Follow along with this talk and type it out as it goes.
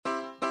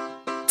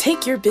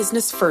Take your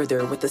business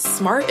further with the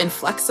smart and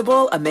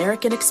flexible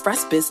American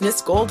Express Business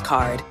Gold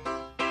Card.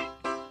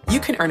 You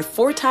can earn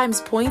 4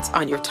 times points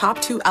on your top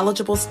 2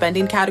 eligible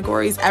spending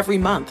categories every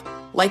month,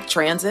 like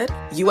transit,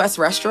 U.S.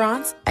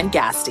 restaurants, and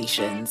gas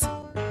stations.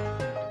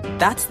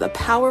 That's the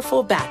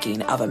powerful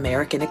backing of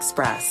American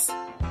Express.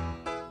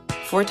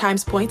 4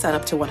 times points on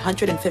up to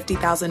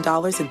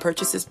 $150,000 in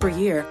purchases per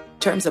year.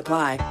 Terms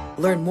apply.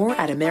 Learn more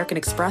at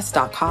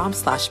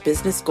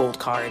americanexpress.com/business gold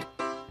card.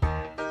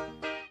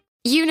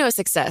 You know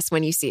success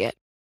when you see it.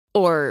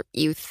 Or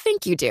you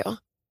think you do.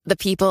 The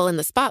people in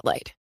the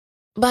spotlight.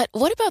 But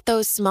what about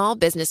those small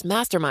business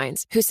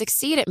masterminds who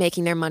succeed at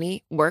making their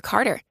money work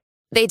harder?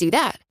 They do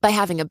that by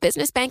having a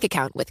business bank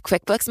account with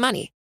QuickBooks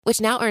Money,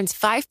 which now earns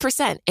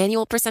 5%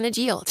 annual percentage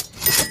yield.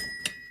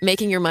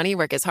 Making your money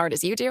work as hard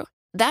as you do?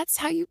 That's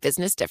how you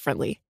business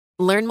differently.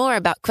 Learn more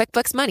about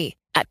QuickBooks Money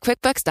at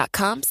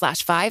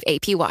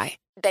quickbooks.com/5APY.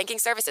 Banking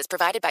services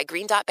provided by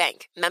Green Dot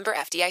Bank. Member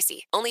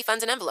FDIC. Only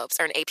funds and envelopes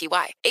earn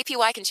APY.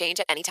 APY can change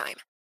at any time.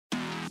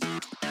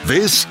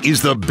 This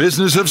is the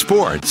Business of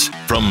Sports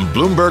from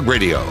Bloomberg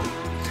Radio.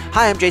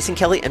 Hi, I'm Jason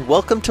Kelly, and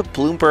welcome to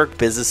Bloomberg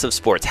Business of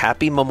Sports.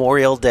 Happy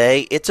Memorial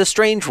Day. It's a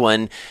strange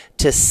one,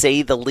 to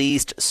say the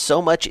least.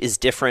 So much is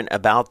different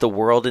about the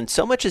world, and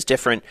so much is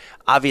different,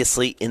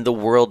 obviously, in the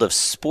world of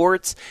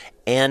sports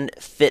and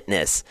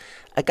fitness.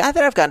 A guy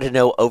that I've gotten to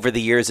know over the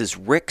years is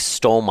Rick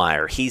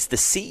Stollmeyer. He's the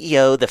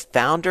CEO, the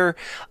founder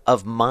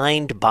of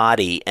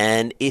Mindbody.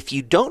 And if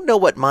you don't know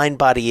what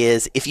Mindbody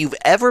is, if you've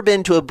ever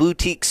been to a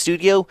boutique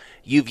studio,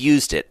 you've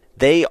used it.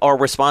 They are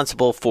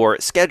responsible for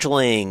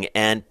scheduling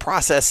and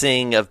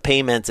processing of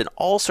payments and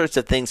all sorts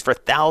of things for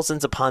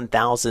thousands upon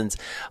thousands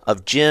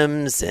of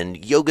gyms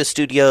and yoga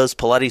studios,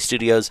 Pilates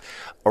studios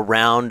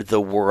around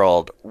the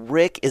world.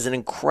 Rick is an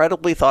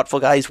incredibly thoughtful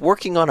guy. He's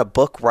working on a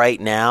book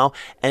right now.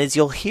 And as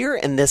you'll hear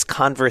in this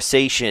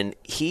conversation,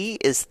 he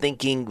is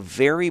thinking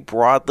very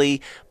broadly,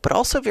 but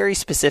also very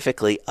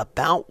specifically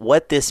about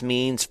what this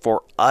means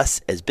for us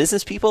as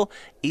business people,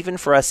 even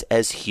for us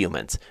as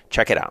humans.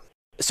 Check it out.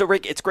 So,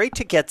 Rick, it's great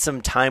to get some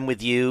time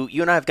with you.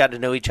 You and I have gotten to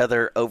know each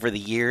other over the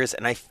years,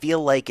 and I feel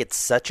like it's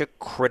such a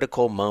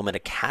critical moment, a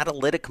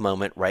catalytic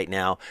moment right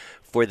now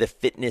for the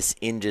fitness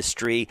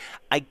industry.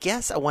 I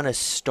guess I want to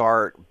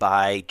start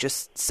by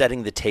just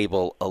setting the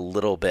table a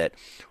little bit.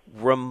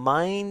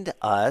 Remind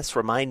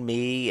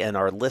me and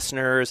our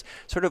listeners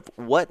sort of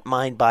what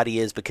Mindbody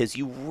is, because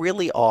you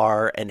really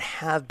are and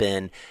have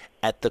been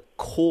at the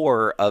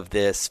core of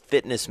this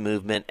fitness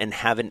movement and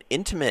have an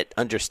intimate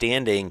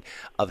understanding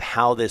of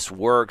how this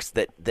works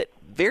that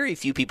very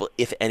few people,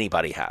 if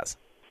anybody, has.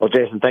 Well,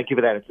 Jason, thank you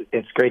for that.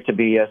 It's great to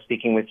be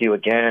speaking with you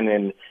again,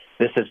 and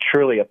this is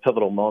truly a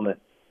pivotal moment,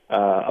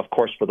 of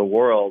course, for the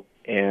world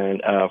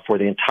and for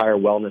the entire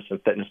wellness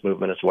and fitness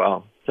movement as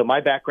well. So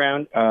my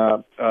background,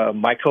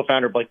 my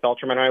co-founder, Blake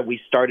Beltram, and I, we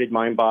started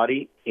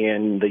Mindbody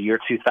in the year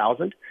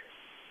 2000.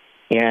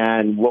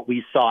 And what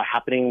we saw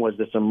happening was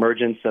this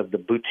emergence of the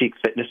boutique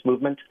fitness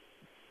movement.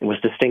 It was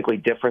distinctly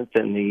different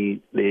than the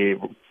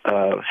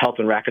health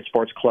and racket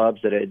sports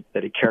clubs that had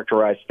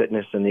characterized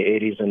fitness in the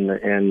 80s and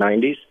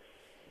 90s.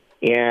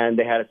 And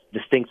they had a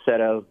distinct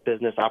set of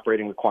business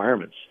operating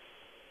requirements.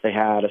 They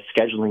had a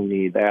scheduling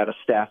need. They had a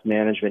staff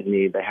management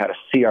need. They had a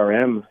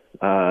CRM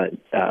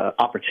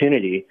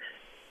opportunity,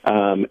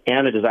 and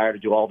a desire to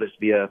do all this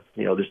via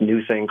this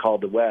new thing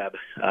called the web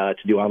to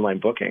do online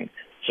booking.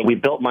 So we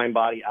built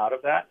Mindbody out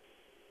of that,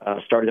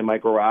 started in my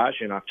garage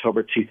in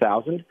October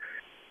 2000,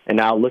 and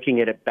now looking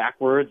at it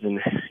backwards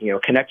and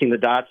connecting the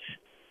dots,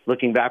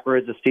 looking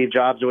backwards, as Steve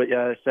Jobs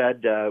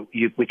said,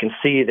 we can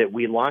see that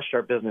we launched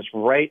our business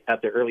right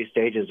at the early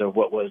stages of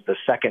what was the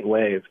second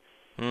wave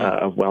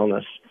of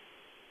wellness,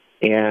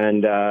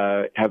 and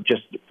have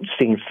just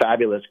seen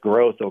fabulous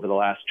growth over the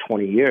last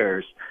 20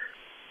 years.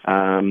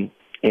 And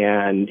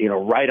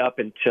right up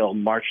until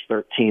March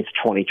 13th,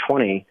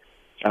 2020.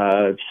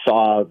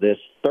 Saw this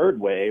third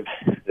wave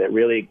that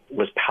really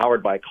was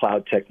powered by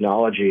cloud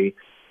technology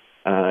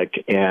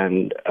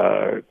and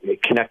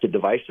connected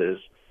devices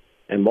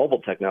and mobile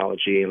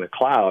technology in the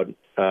cloud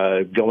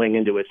going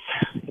into its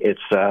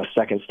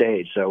second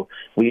stage. So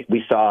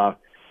we saw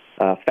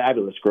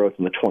fabulous growth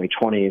in the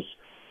 2020s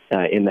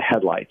in the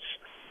headlights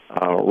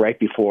right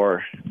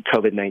before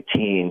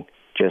COVID-19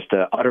 just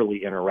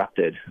utterly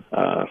interrupted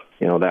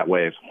that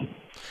wave.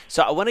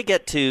 So I want to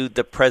get to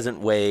the present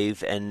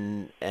wave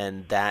and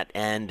that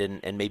end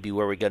and maybe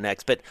where we go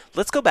next. But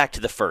let's go back to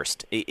the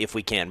first, if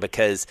we can,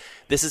 because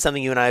this is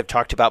something you and I have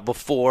talked about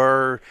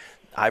before.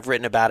 I've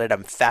written about it.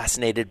 I'm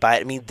fascinated by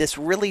it. I mean, this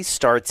really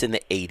starts in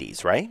the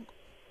 80s, right?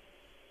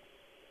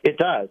 It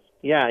does.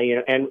 Yeah.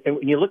 And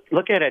when you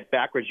look at it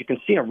backwards, you can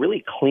see a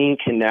really clean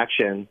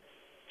connection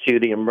to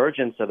the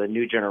emergence of a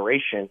new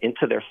generation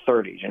into their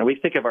 30s. We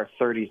think of our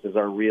 30s as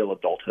our real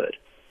adulthood.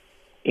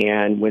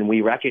 And when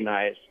we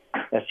recognize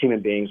as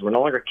human beings, we're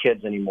no longer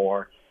kids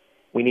anymore.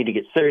 We need to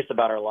get serious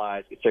about our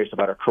lives, get serious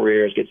about our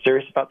careers, get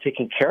serious about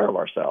taking care of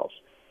ourselves.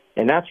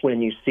 And that's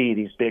when you see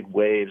these big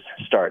waves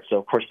start. So,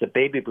 of course, the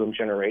baby boom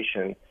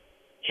generation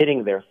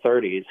hitting their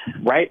 30s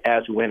right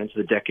as we went into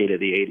the decade of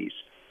the 80s.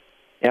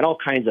 And all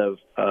kinds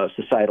of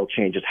societal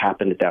changes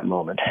happened at that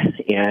moment.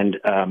 And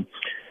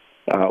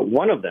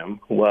one of them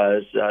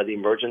was the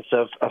emergence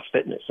of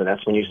fitness. And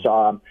that's when you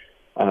saw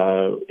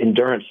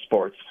endurance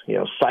sports,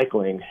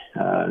 cycling,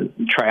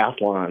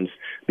 triathlons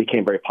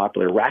became very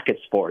popular. Racket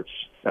sports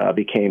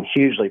became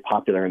hugely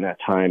popular in that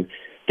time.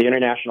 The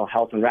International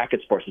Health and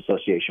Racket Sports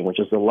Association, which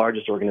is the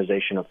largest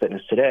organization of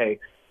fitness today,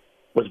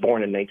 was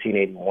born in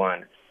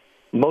 1981.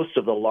 Most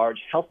of the large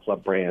health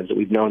club brands that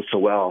we've known so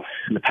well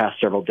in the past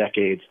several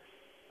decades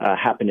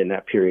happened in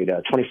that period.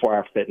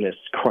 24-Hour Fitness,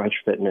 Crunch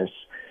Fitness,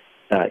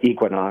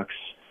 Equinox,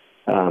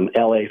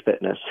 LA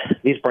Fitness.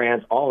 These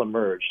brands all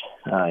emerged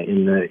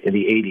in the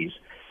 80s.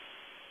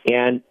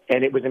 And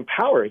it was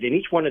empowered. In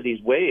each one of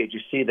these waves,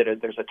 you see that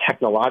there's a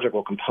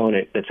technological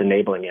component that's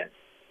enabling it.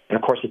 And,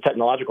 of course, the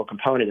technological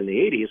component in the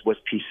 80s was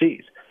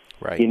PCs.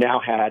 Right. You now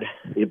had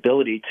the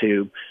ability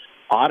to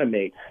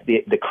automate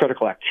the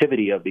critical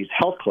activity of these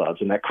health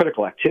clubs, and that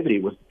critical activity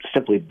was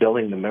simply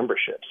billing the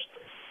memberships.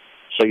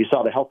 So you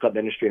saw the health club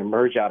industry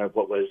emerge out of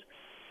what was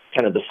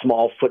kind of the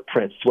small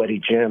footprint, sweaty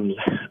gyms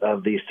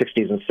of the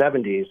 60s and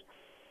 70s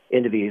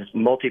into these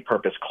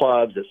multi-purpose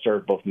clubs that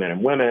served both men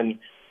and women.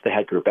 They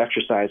had group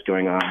exercise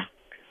going on,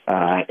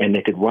 and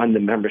they could run the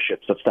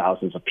memberships of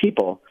thousands of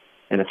people.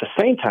 And at the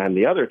same time,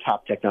 the other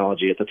top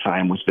technology at the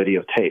time was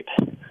videotape.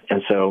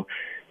 And so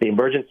the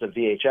emergence of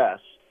VHS,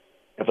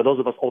 and for those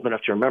of us old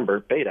enough to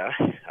remember, Beta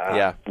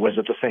was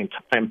at the same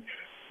time.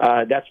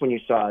 That's when you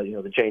saw,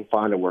 the Jane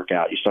Fonda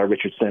workout. You saw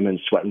Richard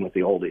Simmons sweating with the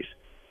oldies.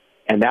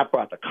 And that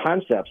brought the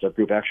concepts of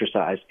group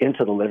exercise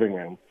into the living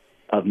room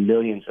of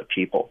millions of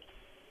people.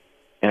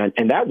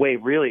 And that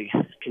wave really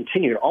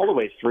continued all the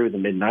way through the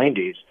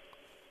mid-'90s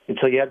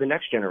until you had the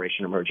next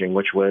generation emerging,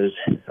 which was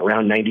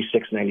around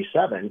 96,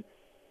 97.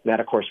 That,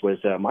 of course, was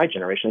my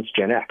generation. It's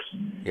Gen X.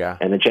 Yeah.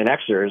 And the Gen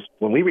Xers,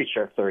 when we reached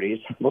our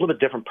 30s, a little bit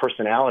different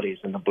personalities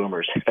than the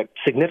boomers. In fact,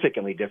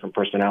 significantly different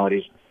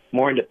personalities,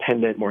 more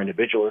independent, more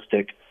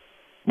individualistic,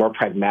 more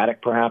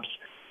pragmatic, perhaps.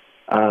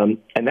 And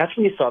that's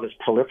when you saw this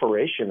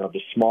proliferation of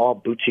the small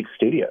boutique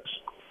studios.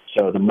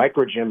 So the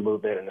micro gym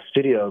movement and the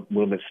studio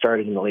movement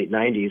started in the late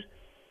 90s.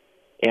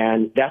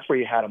 And that's where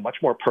you had a much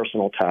more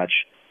personal touch.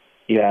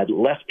 You had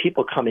less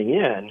people coming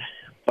in,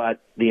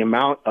 but the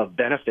amount of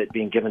benefit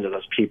being given to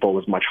those people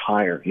was much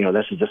higher.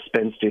 This is the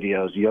spin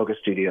studios, yoga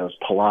studios,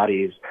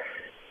 Pilates,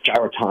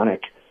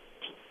 gyrotonic.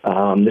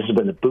 This is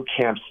when the boot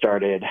camp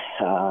started.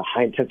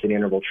 High-intensity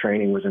interval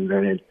training was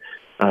invented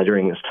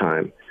during this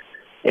time.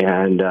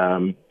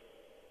 And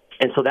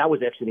so that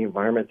was actually the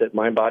environment that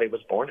Mindbody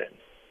was born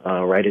in,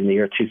 right in the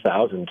year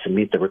 2000 to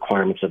meet the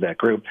requirements of that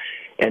group.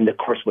 And, of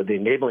course, what the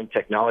enabling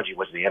technology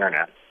was the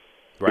Internet.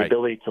 Right. The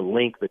ability to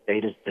link the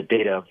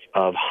data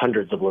of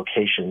hundreds of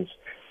locations,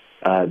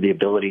 the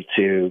ability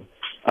to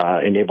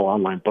enable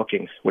online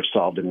bookings, which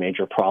solved a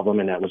major problem,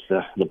 and that was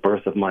the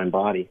birth of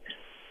Mindbody,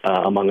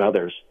 among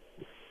others.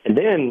 And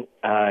then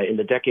in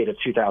the decade of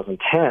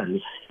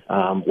 2010s,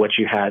 what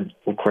you had,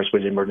 of course,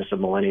 was the emergence of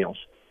millennials.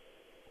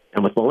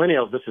 And with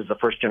millennials, this is the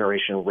first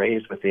generation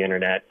raised with the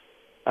Internet.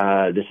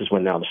 This is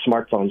when now the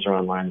smartphones are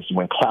online. This is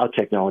when cloud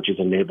technologies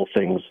enable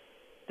things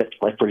that,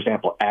 like, for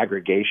example,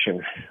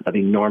 aggregation of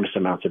enormous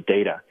amounts of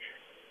data.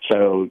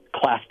 So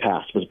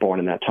ClassPass was born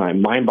in that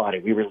time.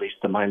 Mindbody, we released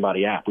the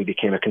Mindbody app. We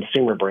became a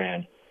consumer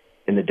brand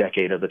in the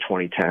decade of the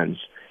 2010s.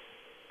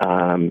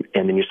 And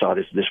then you saw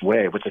this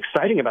wave. What's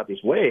exciting about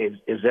these waves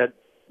is that,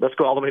 let's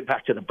go all the way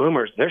back to the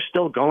boomers, they're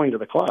still going to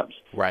the clubs.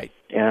 Right.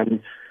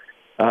 And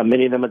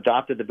many of them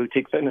adopted the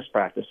boutique fitness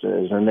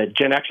practices. And the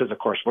Gen Xers, of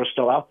course, we're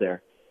still out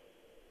there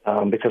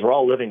because we're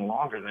all living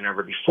longer than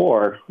ever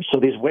before. So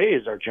these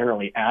waves are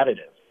generally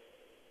additive.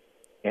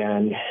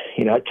 And,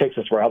 it takes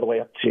us all the way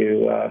up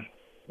to,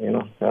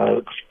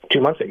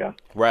 2 months ago.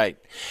 Right.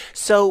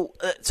 So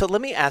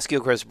let me ask you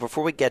a question.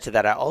 Before we get to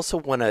that, I also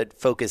want to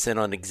focus in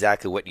on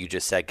exactly what you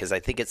just said, because I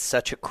think it's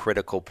such a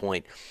critical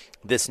point.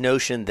 This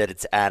notion that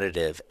it's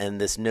additive, and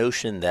this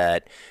notion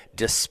that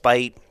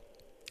despite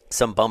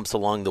some bumps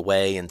along the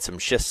way and some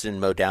shifts in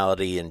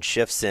modality and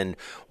shifts in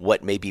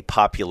what may be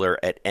popular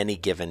at any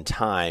given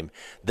time,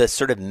 the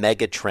sort of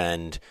mega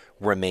trend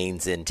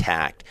remains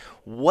intact.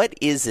 What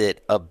is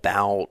it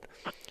about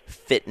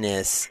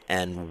fitness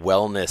and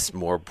wellness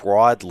more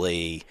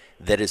broadly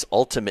that is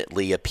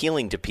ultimately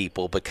appealing to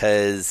people?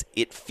 Because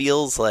it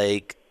feels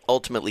like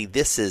ultimately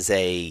this is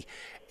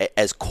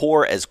as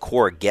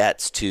core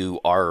gets to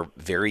our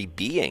very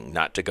being,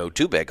 not to go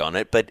too big on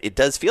it, but it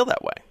does feel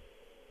that way.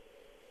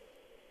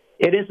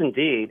 It is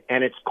indeed,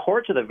 and it's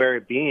core to the very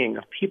being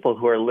of people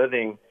who are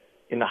living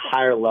in the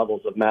higher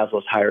levels of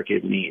Maslow's hierarchy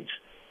of needs.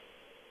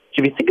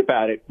 So if you think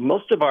about it,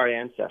 most of our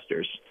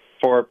ancestors,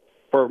 for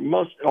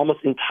almost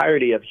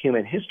entirety of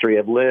human history,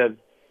 have lived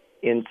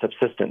in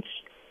subsistence,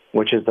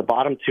 which is the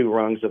bottom two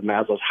rungs of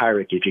Maslow's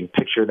hierarchy. If you can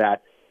picture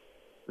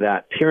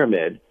that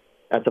pyramid,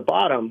 at the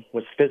bottom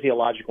was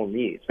physiological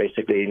needs.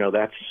 Basically,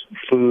 that's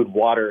food,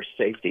 water,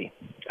 safety,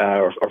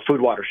 or food,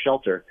 water,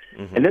 shelter.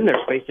 Mm-hmm. And then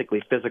there's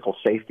basically physical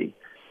safety.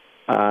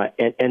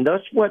 And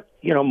that's what,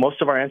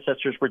 most of our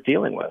ancestors were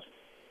dealing with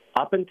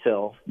up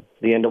until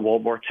the end of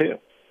World War II.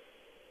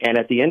 And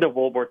at the end of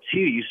World War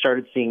II, you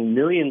started seeing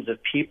millions of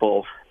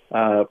people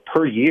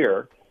per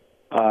year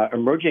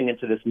emerging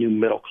into this new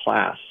middle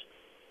class,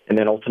 and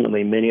then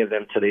ultimately many of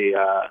them to the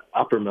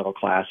upper middle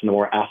class and the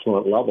more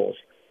affluent levels.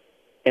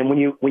 And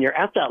when you're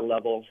at that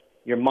level,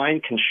 your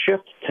mind can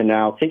shift to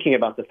now thinking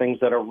about the things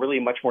that are really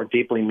much more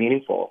deeply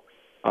meaningful: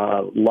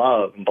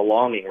 love,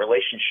 belonging,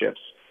 relationships,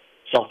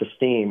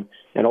 self-esteem,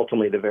 and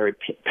ultimately the very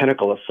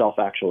pinnacle of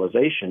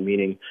self-actualization,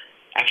 meaning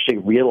actually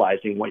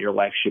realizing what your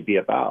life should be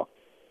about.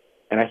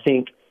 And I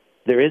think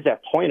there is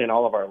that point in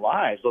all of our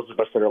lives, those of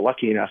us that are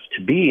lucky enough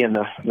to be in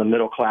the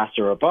middle class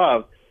or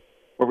above,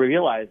 where we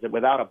realize that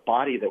without a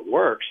body that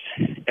works,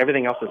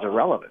 everything else is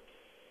irrelevant.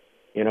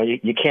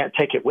 You can't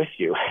take it with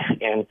you.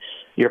 And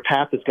your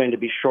path is going to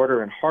be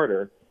shorter and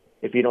harder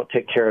if you don't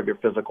take care of your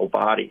physical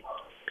body.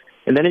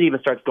 And then it even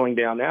starts going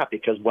down that,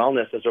 because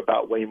wellness is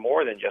about way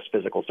more than just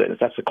physical fitness.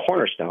 That's the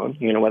cornerstone.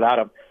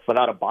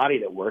 Without a body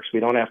that works, we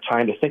don't have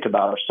time to think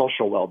about our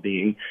social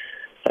well-being,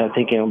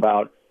 thinking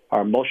about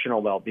our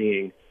emotional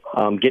well-being,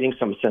 getting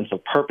some sense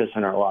of purpose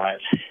in our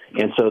lives.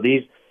 And so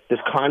this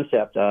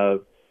concept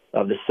of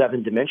the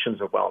 7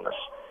 dimensions of wellness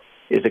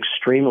is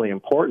extremely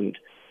important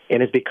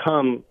and has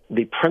become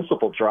the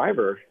principal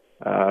driver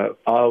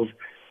of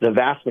the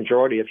vast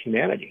majority of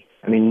humanity.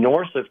 I mean,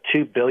 north of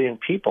 2 billion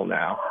people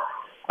now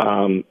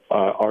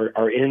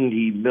are in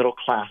the middle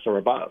class or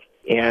above.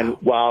 And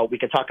while we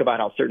can talk about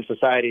how certain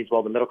societies,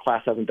 the middle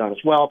class hasn't done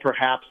as well,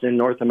 perhaps in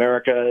North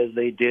America as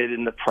they did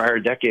in the prior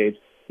decades,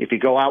 if you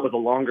go out with a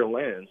longer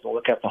lens and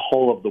look at the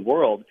whole of the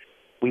world,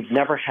 we've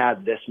never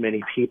had this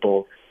many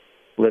people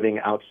living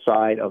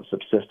outside of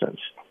subsistence.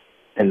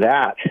 And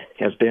that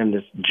has been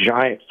this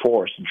giant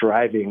force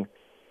driving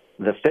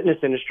the fitness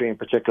industry in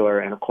particular,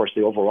 and of course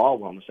the overall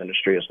wellness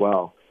industry as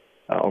well,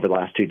 over the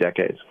last 2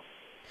 decades.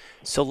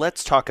 So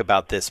let's talk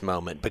about this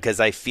moment, because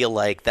I feel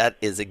like that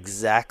is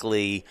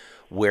exactly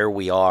where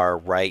we are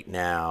right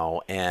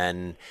now.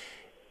 And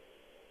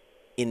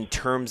in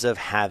terms of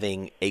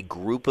having a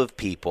group of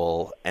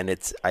people, and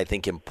it's, I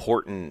think,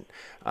 important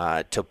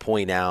to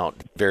point out,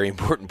 very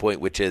important point,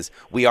 which is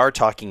we are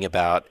talking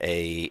about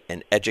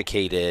an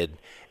educated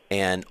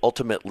and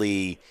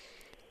ultimately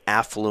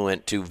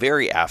affluent to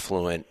very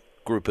affluent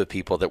group of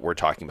people that we're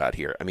talking about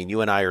here. I mean,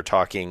 you and I are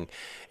talking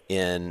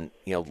in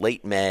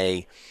late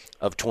May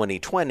of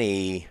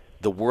 2020.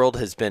 The world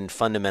has been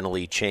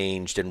fundamentally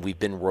changed, and we've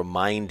been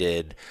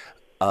reminded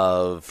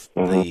of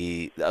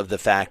the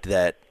fact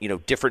that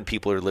different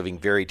people are living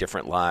very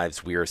different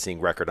lives. We are seeing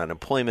record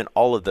unemployment,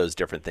 all of those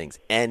different things,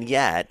 and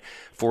yet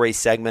for a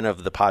segment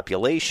of the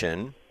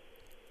population,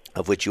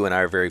 of which you and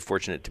I are very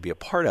fortunate to be a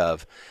part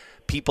of,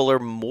 people are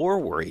more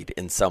worried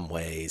in some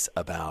ways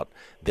about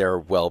their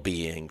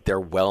well-being,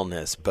 their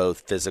wellness,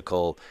 both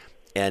physical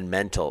and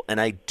mental. And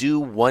I do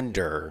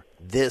wonder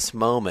this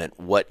moment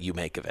what you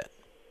make of it.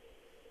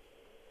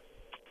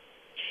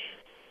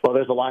 Well,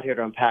 there's a lot here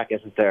to unpack,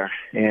 isn't there?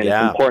 And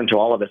It's important to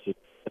all of us as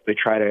we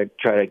try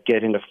to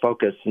get into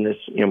focus. And this,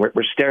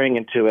 we're staring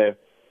into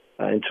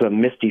a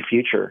misty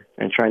future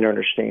and trying to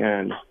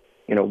understand,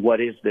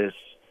 what is this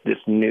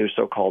new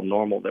so-called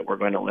normal that we're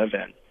going to live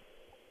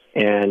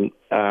in. And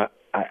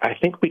I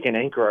think we can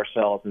anchor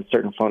ourselves in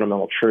certain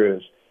fundamental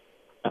truths.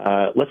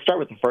 Let's start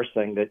with the first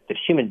thing, that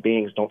human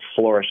beings don't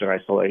flourish in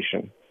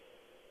isolation.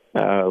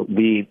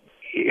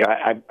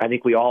 I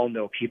think we all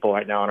know people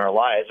right now in our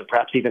lives, and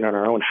perhaps even in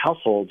our own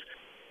households,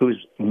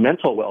 whose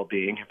mental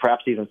well-being,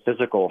 perhaps even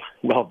physical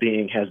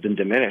well-being, has been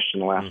diminished in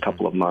the last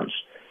couple of months.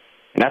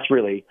 And that's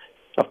really,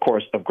 of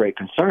course, of great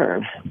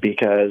concern,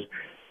 because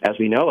as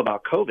we know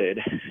about COVID,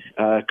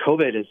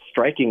 COVID is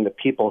striking the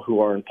people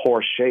who are in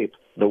poor shape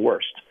the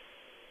worst.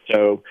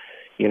 So,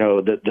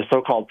 the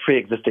so-called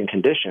pre-existing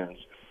conditions,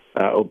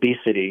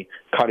 obesity,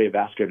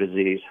 cardiovascular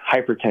disease,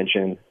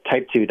 hypertension,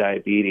 type 2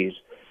 diabetes,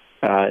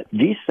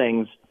 these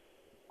things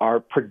are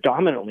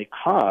predominantly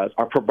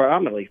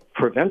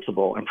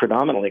preventable and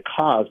predominantly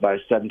caused by a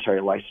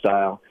sedentary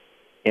lifestyle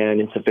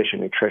and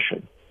insufficient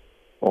nutrition,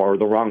 or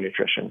the wrong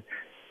nutrition.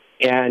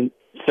 And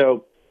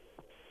so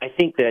I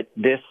think that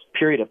this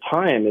period of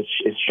time is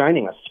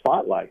shining a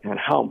spotlight on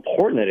how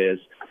important it is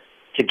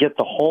to get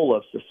the whole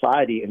of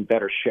society in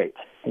better shape.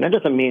 And that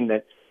doesn't mean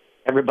that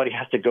everybody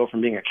has to go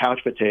from being a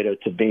couch potato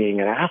to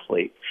being an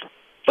athlete.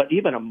 But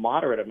even a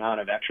moderate amount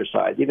of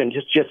exercise, even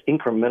just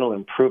incremental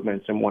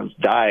improvements in one's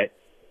diet,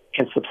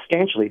 can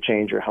substantially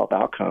change your health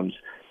outcomes.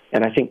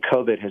 And I think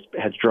COVID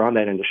has drawn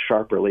that into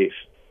sharp relief.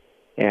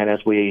 And as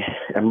we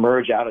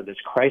emerge out of this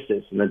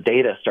crisis and the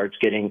data starts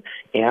getting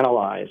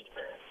analyzed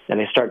and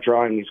they start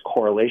drawing these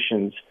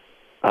correlations,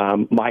 our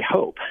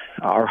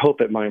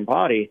hope at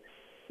Mindbody,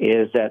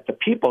 is that the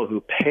people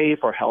who pay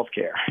for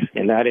healthcare,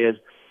 and that is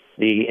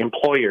the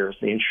employers,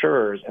 the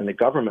insurers, and the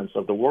governments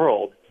of the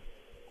world,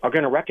 are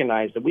going to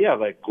recognize that we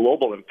have a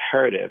global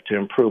imperative to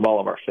improve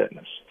all of our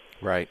fitness.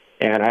 Right.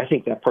 And I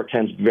think that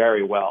portends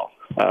very well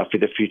for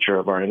the future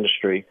of our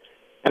industry.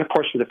 and, of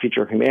course, for the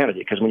future of humanity.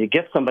 Because when you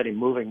get somebody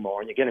moving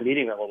more and you get them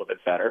eating a little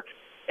bit better,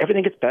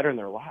 everything gets better in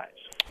their lives.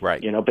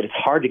 Right. But it's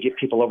hard to get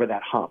people over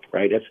that hump,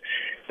 right?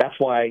 That's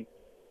why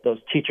those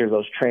teachers,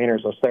 those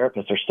trainers, those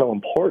therapists are so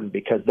important,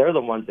 because they're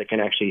the ones that can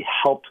actually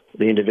help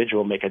the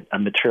individual make a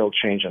material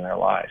change in their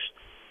lives.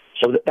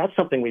 So that's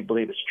something we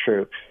believe is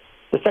true.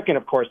 The second,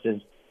 of course,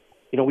 is,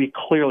 we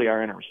clearly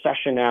are in a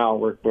recession now.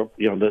 We're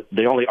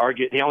the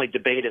only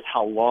debate is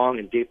how long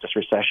and deep this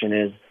recession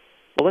is.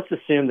 Well, let's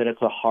assume that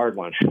it's a hard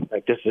one.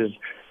 Like, this is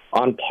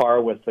on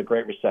par with the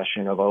Great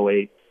Recession of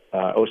 07,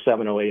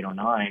 08,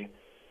 09,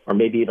 or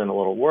maybe even a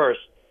little worse.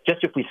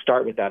 Just if we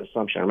start with that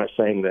assumption, I'm not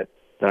saying that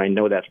I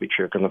know that to be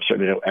true, because I'm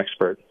certainly no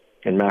expert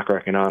in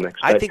macroeconomics.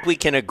 I think we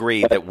can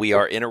agree that we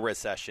are in a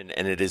recession,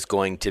 and it is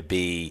going to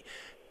be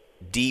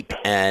deep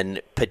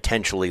and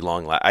potentially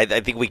long. I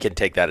think we can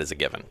take that as a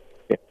given.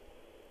 Yeah.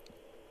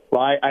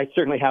 Well, I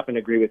certainly happen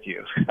to agree with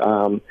you.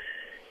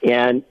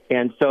 And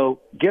so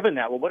given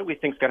that, well, what do we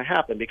think is going to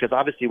happen? Because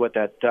obviously what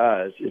that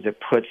does is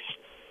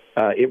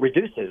it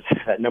reduces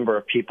that number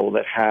of people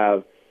that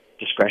have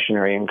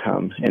discretionary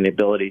income and the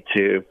ability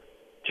to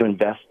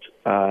invest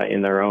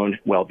in their own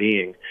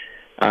well-being.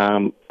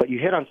 But you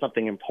hit on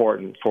something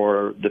important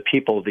for the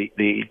people,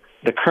 the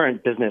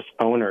current business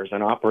owners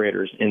and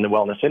operators in the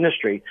wellness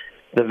industry.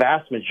 The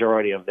vast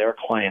majority of their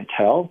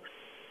clientele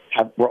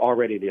were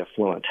already the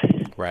affluent.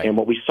 Right. And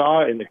what we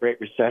saw in the Great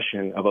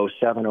Recession of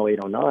 07, 08,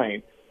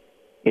 09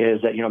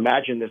 is that,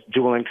 imagine this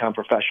dual-income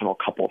professional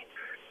couple,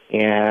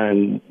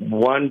 and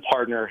one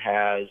partner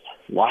has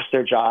lost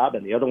their job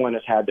and the other one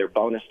has had their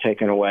bonus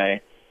taken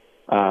away.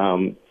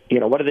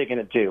 What are they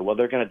going to do? Well,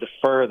 they're going to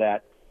defer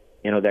that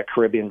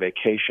Caribbean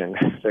vacation.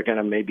 They're going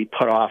to maybe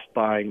put off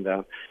buying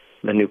the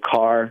new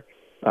car,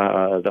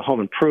 the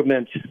home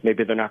improvement.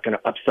 Maybe they're not going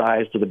to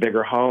upsize to the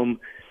bigger home.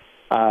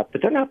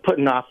 But they're not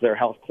putting off their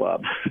health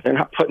club. They're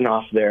not putting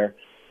off their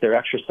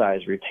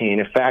exercise routine.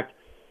 In fact,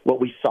 what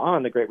we saw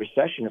in the Great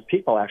Recession is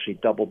people actually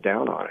doubled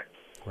down on it.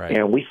 Right.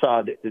 And we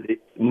saw that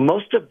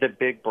most of the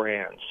big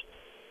brands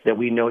that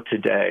we know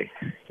today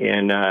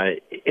in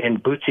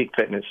boutique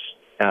fitness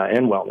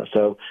and wellness,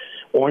 so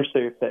Orange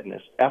Theory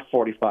Fitness,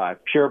 F45,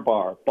 Pure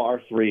Barre,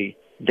 Bar 3,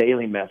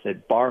 Daily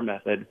Method, Bar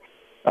Method,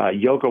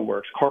 Yoga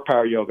Works, Core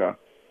Power Yoga,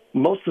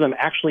 most of them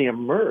actually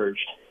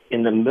emerged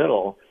in the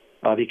middle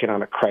of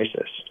economic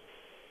crisis.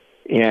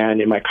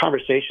 And in my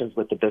conversations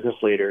with the business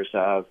leaders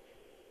of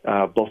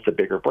both the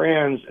bigger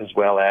brands as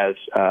well as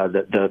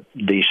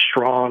the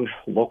strong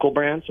local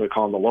brands, so we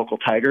call them the local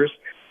tigers,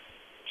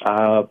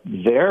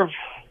 they're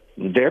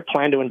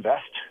planning to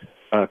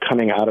invest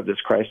coming out of this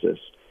crisis,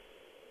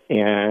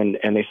 and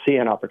they see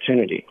an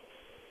opportunity.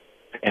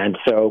 And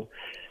so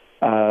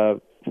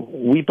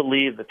we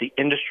believe that the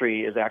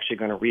industry is actually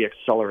going to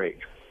reaccelerate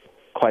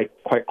quite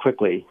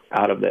quickly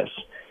out of this.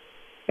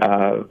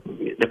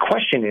 The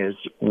question is,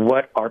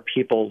 what are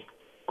people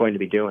going to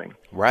be doing?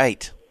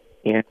 Right.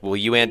 And, well,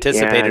 you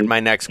anticipated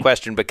my next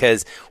question,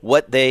 because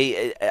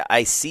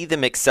I see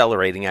them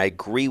accelerating. I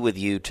agree with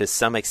you to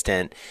some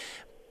extent,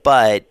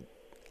 but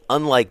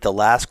unlike the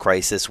last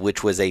crisis,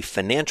 which was a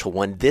financial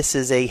one, this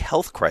is a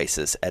health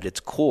crisis at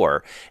its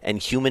core, and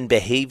human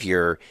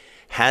behavior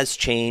has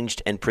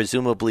changed and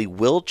presumably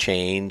will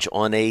change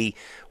on a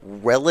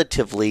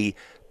relatively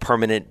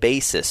permanent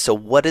basis. So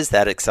what does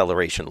that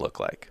acceleration look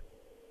like?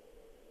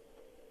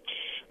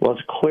 Well,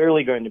 it's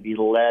clearly going to be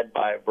led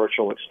by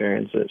virtual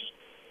experiences.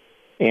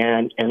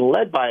 And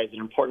led by is an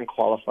important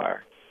qualifier,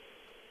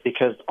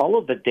 because all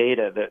of the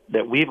data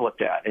that we've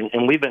looked at,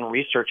 and we've been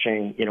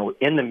researching,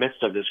 in the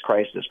midst of this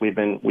crisis, we've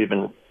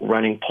been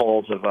running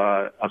polls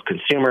of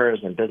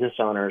consumers and business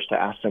owners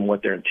to ask them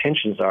what their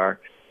intentions are.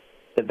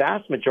 The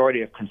vast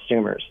majority of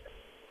consumers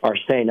are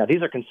saying, now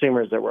these are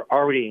consumers that were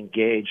already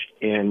engaged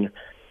in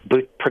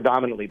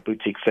predominantly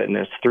boutique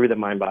fitness through the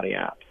Mindbody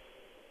app.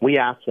 We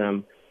asked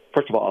them,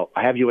 first of all,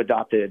 have you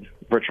adopted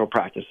virtual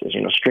practices,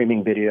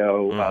 streaming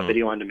video,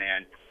 video on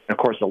demand? And,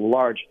 of course, a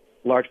large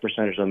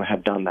percentage of them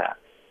have done that.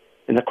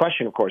 And the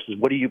question, of course, is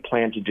what do you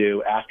plan to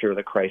do after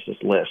the crisis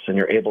lifts and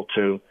you're able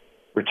to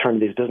return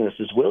to these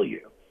businesses? Will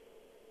you?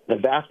 The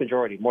vast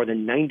majority, more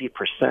than 90%,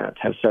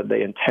 have said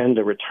they intend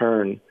to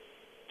return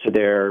to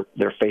their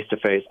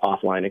face-to-face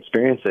offline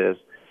experiences.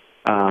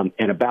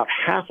 And about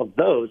half of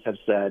those have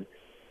said,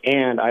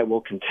 and I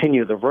will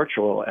continue the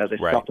virtual as a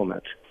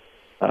supplement.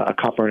 A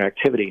complement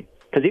activity,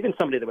 because even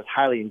somebody that was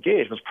highly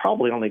engaged was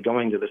probably only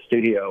going to the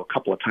studio a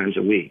couple of times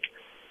a week.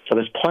 So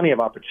there's plenty of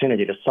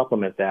opportunity to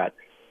supplement that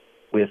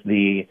with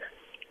the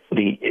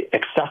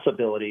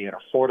accessibility and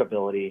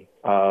affordability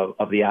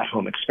of the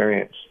at-home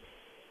experience.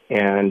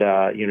 And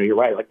you're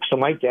right. So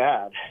my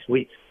dad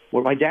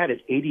is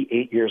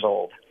 88 years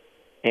old,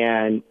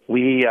 and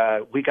we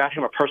got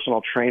him a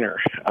personal trainer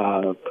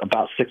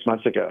about 6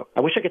 months ago. I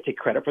wish I could take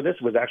credit for this.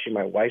 It was actually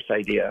my wife's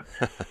idea.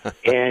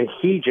 And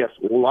he just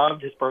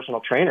loved his personal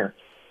trainer,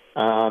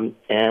 and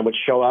would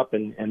show up,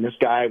 and this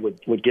guy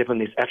would give him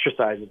these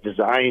exercises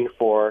designed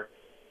for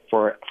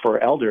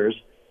elders.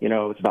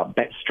 It's about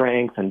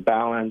strength and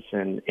balance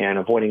and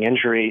avoiding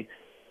injury.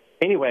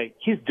 anyway,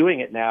 he's doing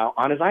it now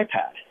on his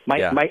iPad.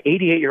 My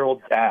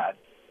 88-year-old dad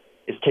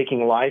is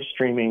taking live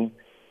streaming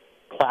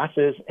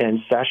classes and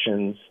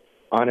sessions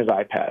on his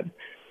iPad.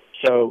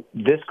 So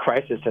this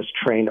crisis has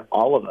trained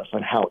all of us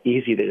on how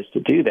easy it is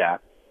to do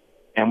that,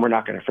 and we're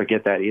not going to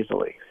forget that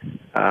easily.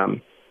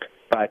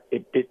 But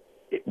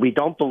we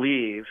don't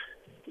believe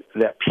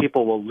that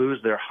people will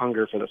lose their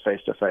hunger for the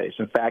face-to-face.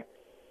 In fact,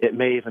 it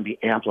may even be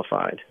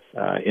amplified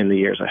in the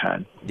years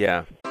ahead.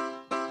 Yeah.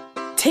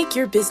 Take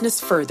your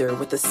business further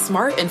with the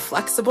smart and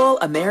flexible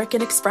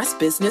American Express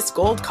Business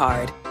Gold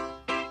Card.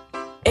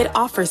 It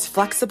offers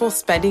flexible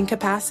spending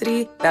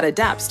capacity that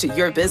adapts to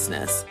your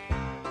business.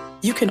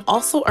 You can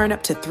also earn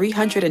up to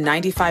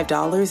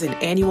 $395 in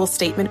annual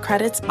statement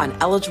credits on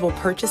eligible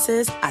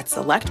purchases at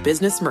select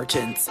business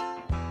merchants.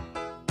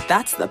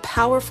 That's the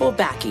powerful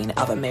backing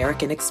of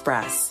American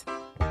Express.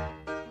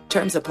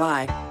 Terms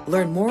apply.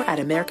 Learn more at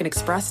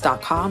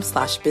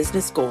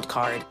americanexpress.com/business gold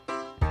card.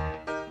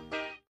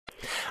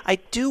 I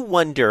do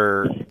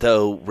wonder,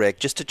 though, Rick,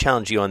 just to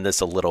challenge you on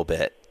this a little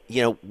bit.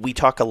 We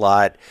talk a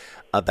lot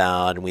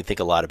about, and we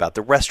think a lot about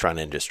the restaurant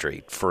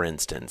industry, for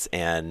instance,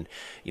 and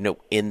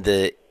in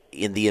the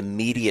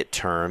immediate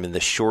term, in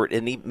the short,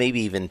 and maybe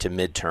even to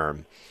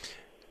midterm,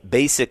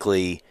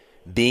 basically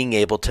being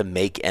able to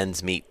make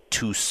ends meet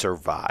to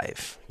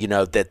survive.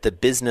 That the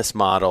business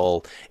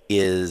model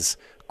is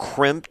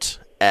crimped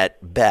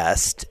at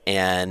best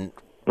and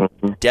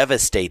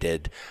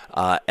devastated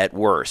at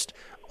worst.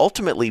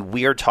 Ultimately,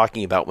 we are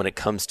talking about, when it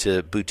comes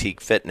to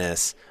boutique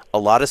fitness, a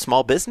lot of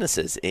small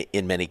businesses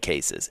in many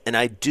cases. And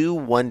I do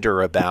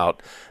wonder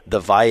about the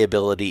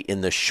viability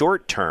in the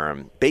short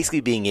term,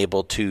 basically being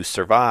able to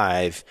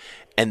survive,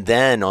 and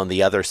then on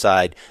the other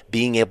side,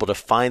 being able to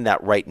find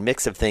that right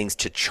mix of things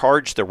to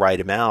charge the right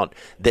amount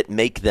that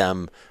make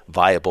them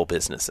viable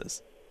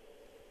businesses.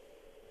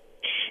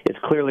 It's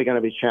clearly going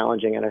to be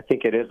challenging, and I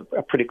think it is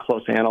a pretty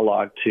close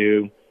analog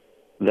to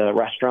the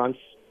restaurants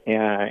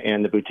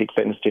and the boutique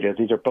fitness studios.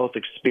 These are both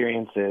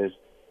experiences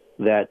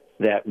that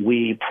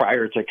we,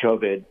 prior to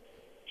COVID,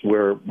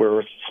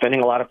 were spending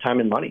a lot of time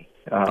and money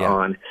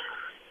on.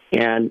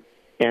 And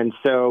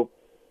so,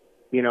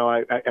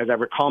 as I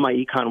recall my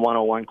Econ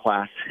 101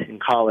 class in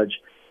college,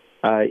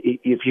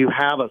 if you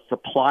have a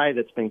supply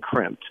that's been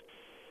crimped,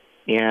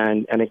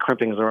 and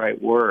crimping is the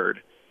right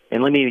word,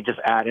 and let me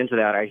just add into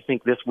that, I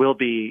think this will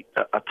be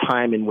a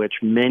time in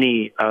which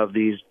many of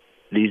these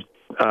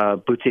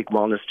boutique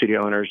wellness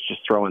studio owners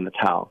just throw in the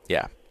towel.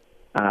 Yeah.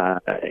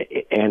 And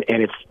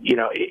it's,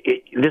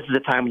 this is the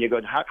time when you go,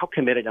 how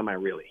committed am I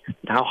really?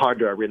 How hard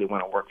do I really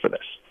want to work for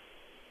this?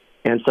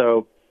 And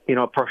so,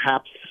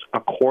 perhaps a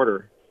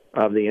quarter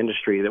of the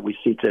industry that we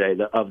see today,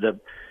 of the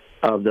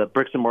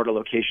bricks and mortar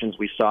locations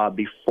we saw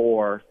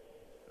before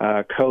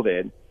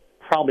COVID,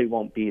 probably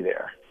won't be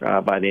there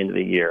by the end of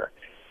the year.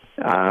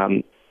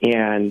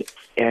 And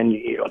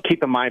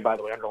keep in mind, by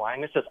the way,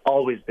 underlying this has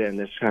always been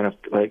this kind of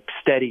like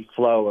steady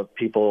flow of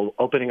people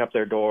opening up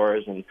their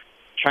doors and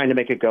trying to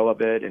make a go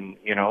of it, and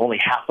only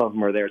half of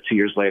them are there 2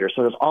 years later.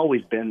 So there's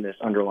always been this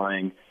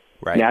underlying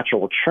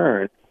natural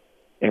churn.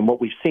 And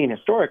what we've seen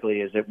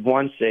historically is that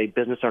once a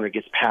business owner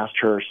gets past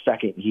her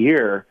second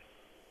year,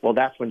 well,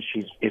 that's when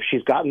if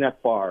she's gotten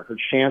that far, her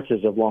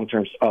chances of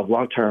long-term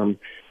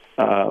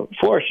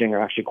flourishing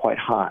are actually quite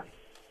high,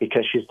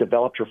 because she's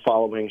developed her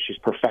following, she's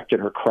perfected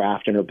her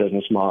craft and her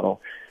business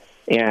model,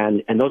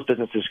 and those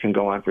businesses can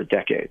go on for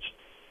decades.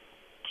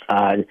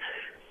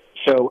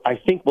 So I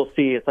think we'll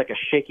see, it's like a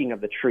shaking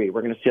of the tree.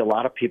 We're going to see a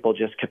lot of people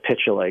just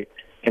capitulate,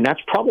 and that's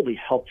probably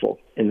helpful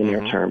in the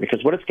near term,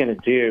 because what it's going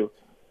to do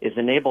is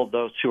enable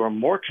those who are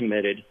more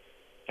committed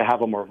to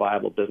have a more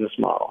viable business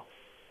model.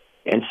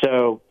 And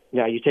so,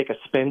 you take a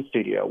spin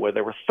studio where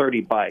there were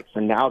 30 bikes,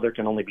 and now there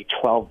can only be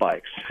 12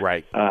 bikes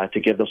to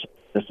give those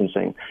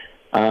distancing.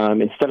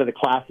 Instead of the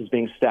classes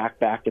being stacked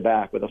back to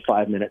back with a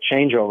 5-minute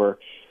changeover,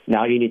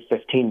 now you need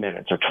 15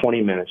 minutes or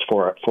 20 minutes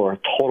for a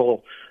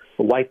total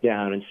wipe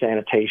down and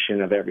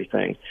sanitation of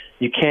everything.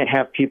 You can't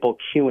have people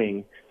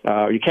queuing.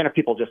 You can't have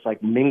people just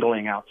like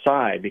mingling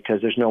outside,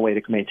 because there's no way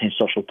to maintain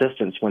social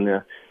distance when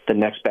the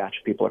next batch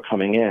of people are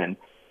coming in.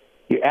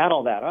 You add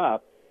all that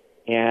up,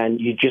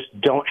 and you just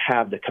don't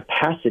have the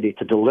capacity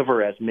to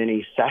deliver as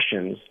many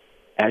sessions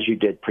as you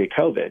did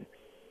pre-COVID.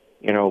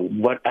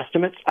 What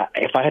estimates?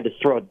 If I had to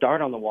throw a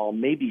dart on the wall,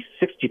 maybe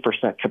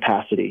 60%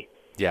 capacity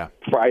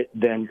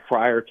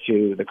prior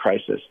to the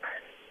crisis.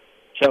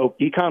 So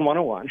Econ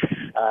 101,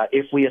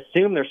 if we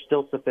assume there's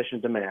still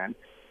sufficient demand,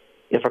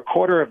 if a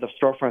quarter of the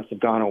storefronts have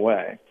gone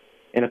away,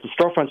 and if the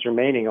storefronts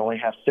remaining only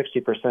have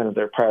 60% of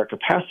their prior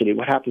capacity,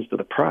 what happens to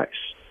the price?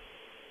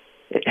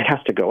 It has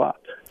to go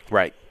up.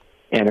 Right.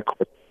 And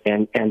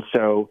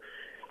so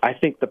I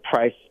think the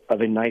price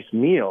of a nice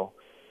meal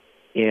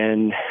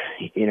in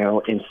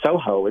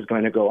Soho is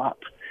going to go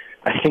up.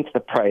 I think the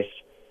price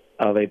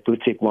of a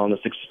boutique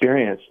wellness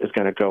experience is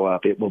going to go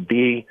up. It will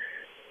be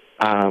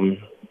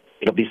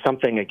it'll be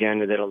something,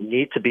 again, that'll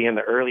need to be, in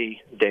the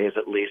early days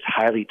at least,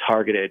 highly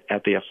targeted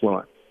at the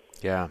affluent.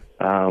 Yeah.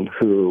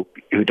 Who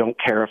don't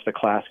care if the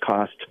class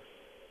cost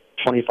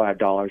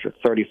 $25 or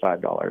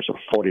 $35 or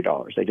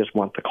 $40. They just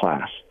want the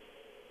class.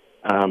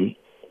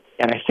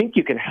 And I think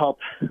you can help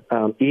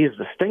ease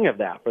the sting of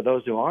that for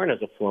those who aren't as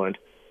affluent,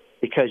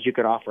 because you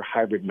could offer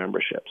hybrid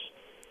memberships.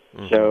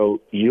 Mm-hmm.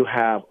 So you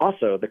have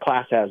also, the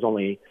class has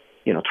only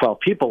 12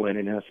 people in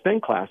it in a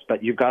spin class,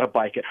 but you've got a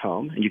bike at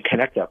home and you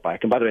connect that bike.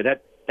 And by the way,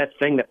 that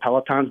thing that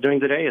Peloton's doing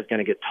today is going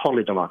to get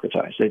totally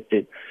democratized.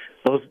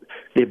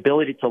 The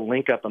ability to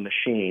link up a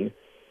machine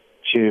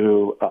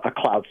to a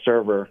cloud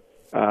server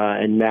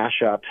and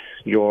mash up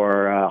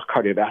your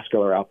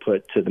cardiovascular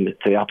output to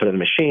the output of the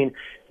machine,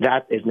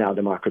 that is now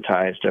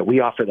democratized. We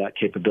offer that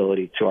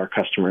capability to our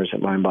customers at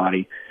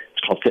Mindbody.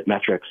 It's called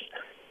FitMetrics.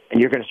 And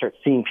you're going to start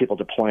seeing people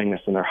deploying this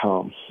in their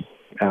homes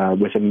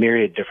with a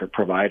myriad of different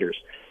providers.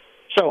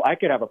 So I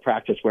could have a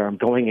practice where I'm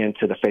going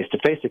into the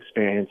face-to-face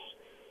experience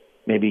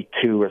maybe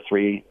 2 or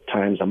 3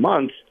 times a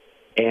month,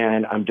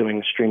 and I'm doing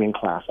a streaming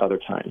class other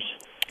times.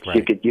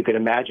 Right. So you could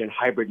imagine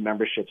hybrid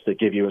memberships that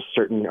give you a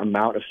certain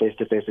amount of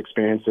face-to-face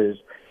experiences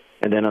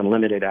and then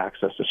unlimited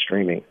access to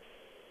streaming.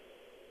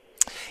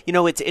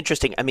 It's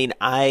interesting. I mean,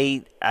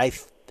 I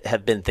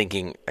have been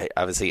thinking,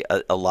 obviously,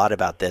 a lot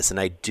about this, and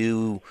I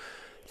do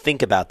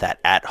think about that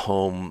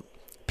at-home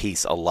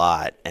piece a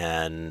lot.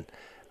 And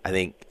I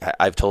think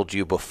I've told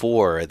you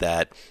before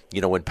that,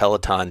 when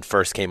Peloton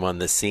first came on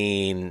the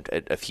scene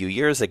a few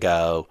years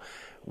ago,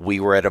 we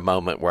were at a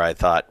moment where I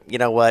thought, you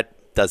know what,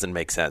 doesn't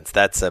make sense.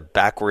 That's a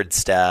backward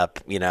step.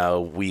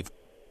 We've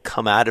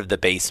come out of the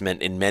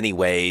basement in many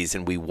ways,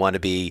 and we want to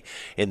be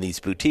in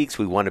these boutiques.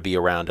 We want to be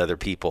around other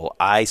people.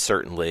 I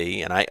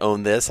certainly, and I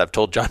own this, I've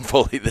told John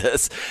Foley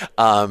this,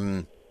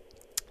 the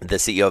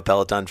CEO of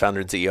Peloton,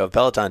 founder and CEO of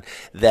Peloton,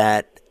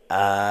 that,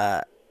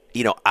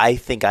 I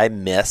think I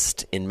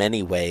missed in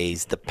many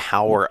ways the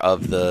power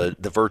of the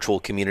virtual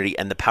community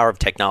and the power of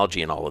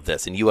technology in all of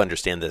this. And you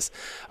understand this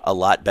a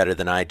lot better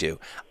than I do.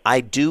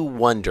 I do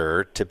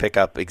wonder, to pick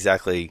up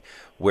exactly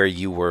where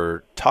you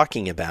were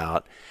talking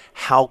about,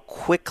 how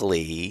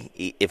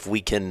quickly, if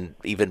we can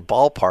even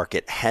ballpark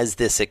it, has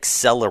this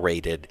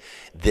accelerated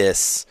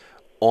this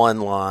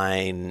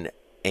online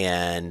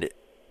and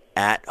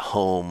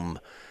at-home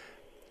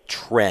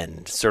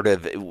trend, sort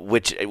of,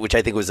 which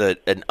I think was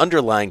an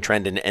underlying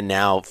trend and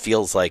now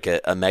feels like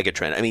a mega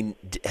trend. I mean,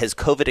 has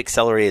COVID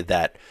accelerated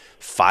that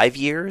 5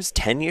 years,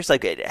 10 years?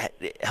 Like,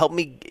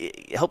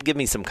 help give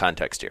me some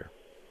context here.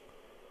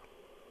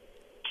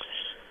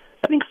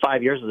 I think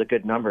 5 years is a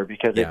good number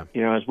because,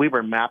 as we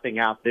were mapping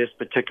out this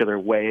particular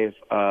wave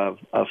of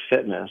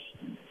fitness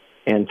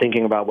and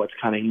thinking about what's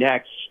coming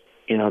next,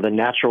 the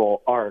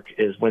natural arc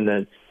is when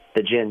the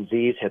Gen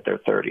Zs hit their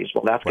 30s.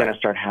 Well, that's going to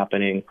start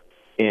happening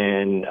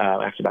in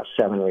actually about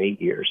 7 or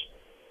 8 years.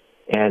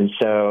 And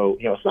so,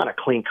 it's not a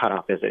clean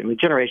cutoff, is it? I mean,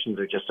 generations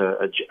are just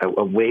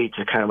a way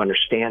to kind of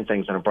understand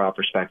things in a broad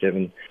perspective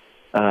and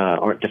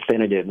aren't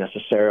definitive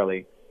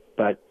necessarily.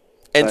 But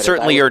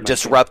certainly you're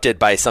disrupted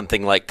by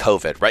something like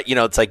COVID, right?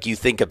 It's like you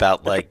think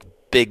about like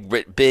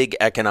big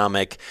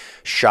economic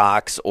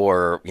shocks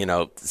or,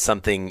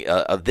 something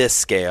of this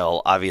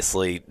scale.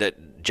 Obviously,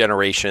 that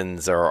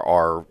generations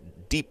are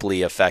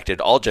deeply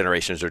affected. All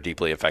generations are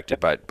deeply affected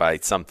by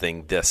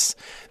something this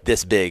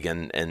big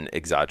and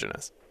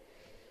exogenous.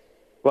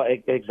 Well,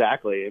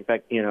 exactly. In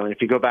fact, and if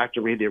you go back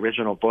to read the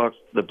original books,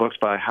 the books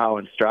by Howe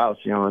and Strauss,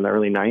 in the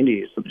early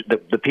 90s,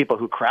 the people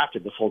who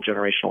crafted this whole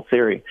generational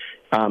theory,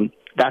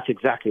 that's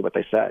exactly what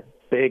they said.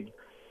 Big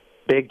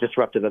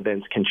disruptive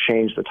events can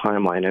change the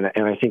timeline,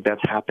 and I think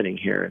that's happening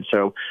here. And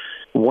so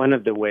one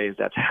of the ways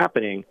that's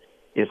happening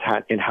is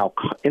in how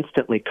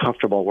instantly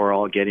comfortable we're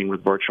all getting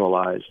with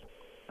virtualized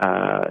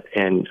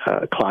and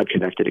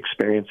cloud-connected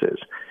experiences.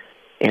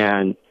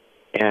 And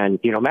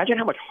imagine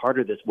how much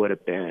harder this would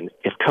have been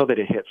if COVID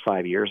had hit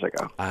 5 years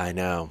ago. I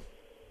know.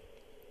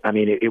 I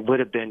mean, it would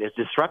have been, as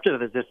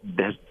disruptive as this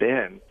has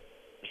been,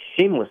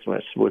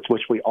 seamlessness with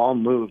which we all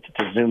moved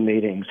to Zoom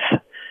meetings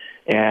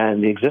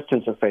and the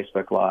existence of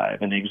Facebook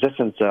Live and the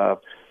existence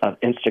of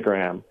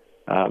Instagram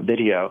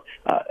video,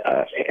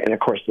 and, of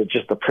course,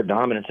 just the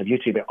predominance of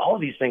YouTube. All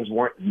of these things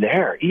weren't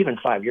there even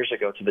 5 years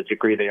ago to the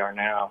degree they are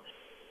now.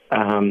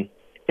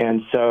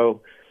 And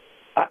so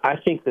I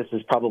think this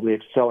has probably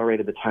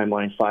accelerated the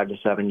timeline 5 to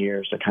 7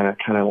 years to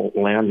kind of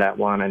land that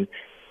one.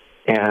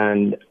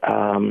 And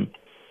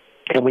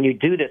when you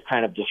do this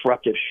kind of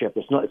disruptive shift,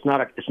 it's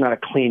not a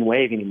clean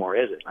wave anymore,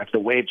 is it? Like the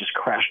wave just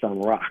crashed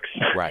on rocks.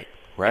 Right.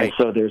 And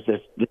so there's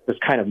this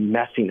kind of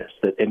messiness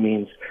that it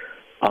means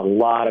a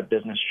lot of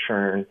business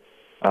churn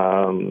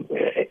and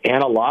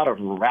a lot of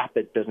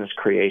rapid business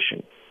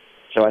creation.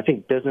 So I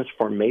think business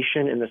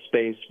formation in the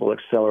space will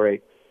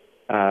accelerate.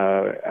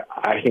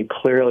 I think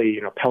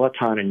clearly,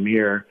 Peloton and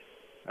Mir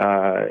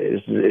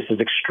this is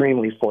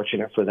extremely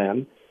fortunate for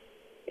them,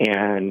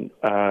 and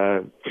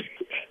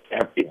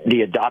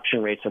the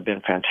adoption rates have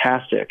been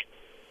fantastic.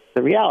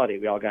 The reality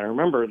we all got to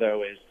remember,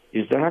 though, is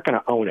they're not going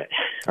to own it.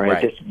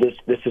 Right?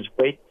 This is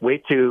way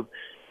too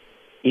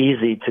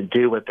easy to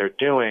do what they're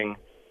doing,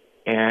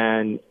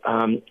 and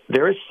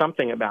there is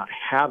something about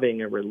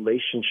having a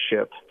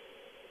relationship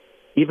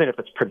even if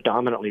it's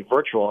predominantly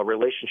virtual, a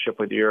relationship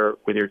with your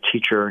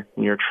teacher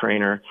and your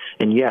trainer.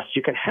 And yes,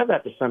 you can have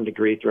that to some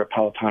degree through a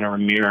Peloton or a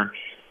Mirror,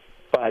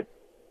 but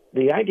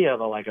the idea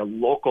of a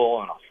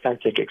local and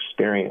authentic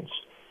experience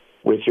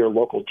with your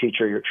local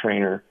teacher, your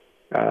trainer,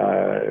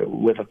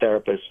 with a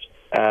therapist,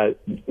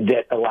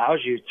 that allows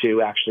you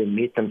to actually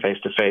meet them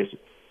face-to-face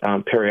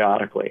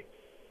periodically.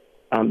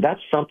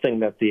 That's something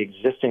that the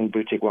existing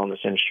boutique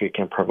wellness industry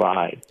can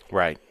provide.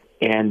 Right.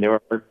 And there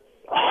are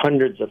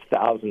hundreds of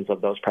thousands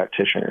of those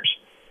practitioners.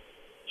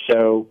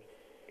 So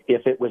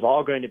if it was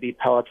all going to be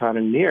Peloton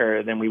and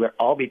Mirror, then we would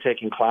all be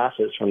taking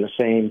classes from the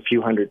same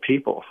few hundred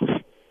people.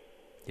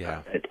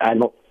 Yeah. I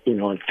don't,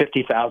 and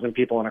 50,000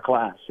 people in a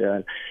class.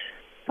 I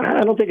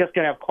don't think it's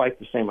going to have quite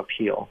the same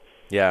appeal.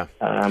 Yeah.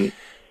 Go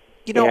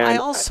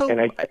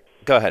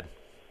ahead.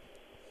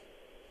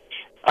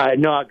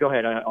 No, go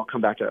ahead. I'll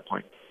come back to that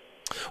point.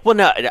 Well,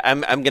 no,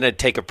 I'm going to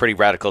take a pretty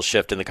radical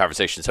shift in the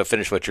conversation. So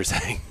finish what you're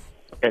saying.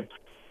 Okay.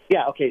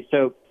 Yeah. Okay.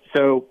 So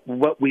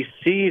what we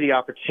see the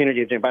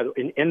opportunity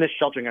in this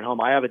sheltering at home,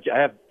 I have 2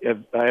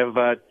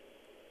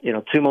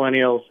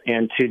 millennials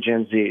and 2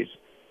 Gen Zs,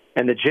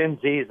 and the Gen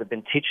Zs have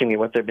been teaching me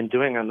what they've been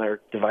doing on their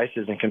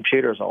devices and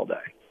computers all day.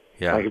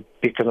 Yeah.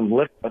 Because I'm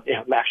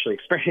actually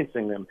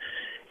experiencing them,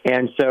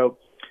 and so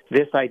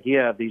this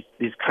idea of these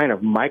kind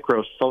of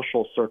micro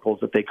social circles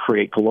that they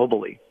create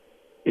globally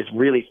is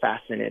really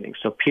fascinating.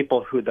 So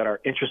people that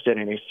are interested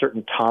in a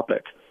certain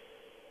topic,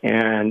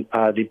 and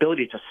the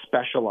ability to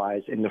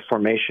specialize in the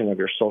formation of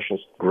your social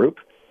group.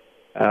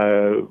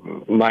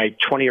 My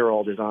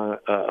 20-year-old is on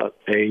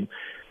a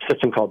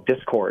system called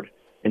Discord,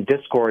 and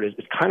Discord is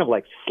kind of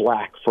like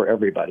Slack for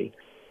everybody.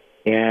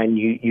 And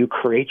you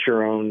create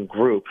your own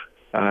group.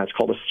 It's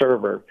called a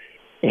server,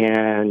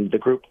 and the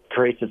group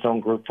creates its own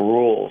group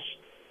rules,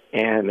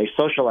 and they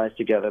socialize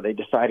together. They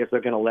decide if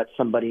they're going to let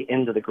somebody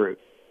into the group.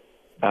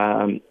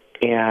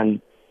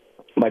 And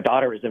my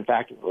daughter is, in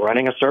fact,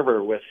 running a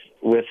server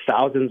with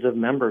thousands of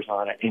members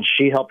on it, and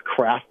she helped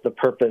craft the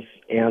purpose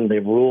and the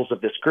rules of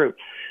this group.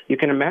 You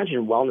can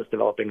imagine wellness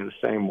developing in the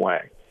same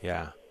way.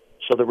 Yeah.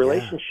 So the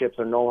relationships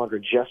are no longer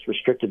just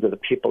restricted to the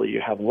people that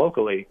you have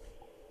locally.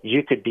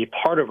 You could be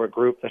part of a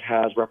group that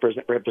has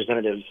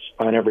representatives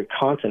on every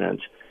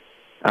continent,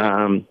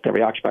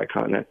 every occupied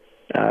continent,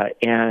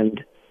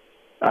 and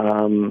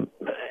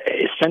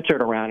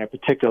centered around a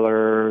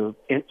particular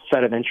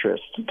set of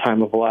interests,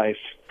 time of life,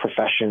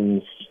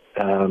 professions.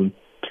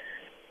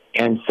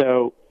 And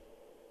so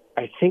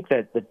I think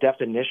that the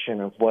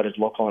definition of what is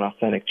local and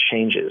authentic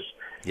changes.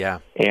 Yeah.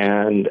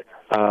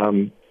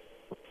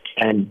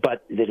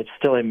 But that it's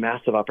still a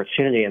massive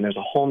opportunity, and there's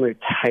a whole new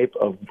type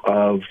of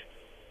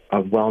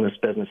wellness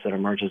business that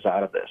emerges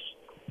out of this.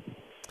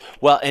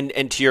 Well,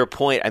 and to your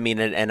point, I mean,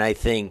 and I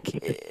think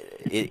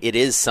it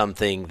is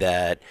something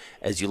that,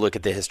 as you look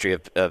at the history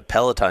of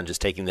Peloton,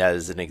 just taking that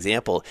as an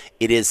example,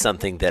 it is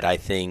something that I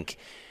think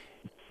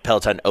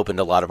Peloton opened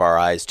a lot of our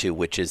eyes to,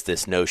 which is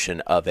this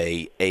notion of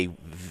a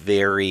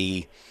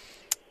very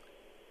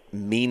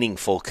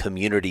meaningful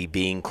community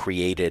being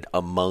created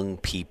among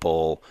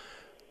people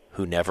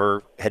who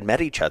never had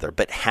met each other,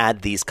 but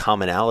had these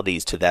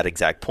commonalities to that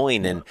exact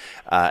point. And,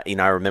 I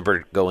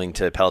remember going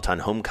to Peloton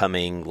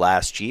Homecoming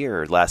last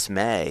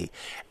May,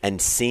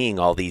 and seeing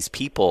all these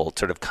people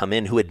sort of come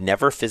in who had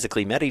never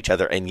physically met each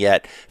other and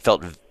yet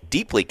felt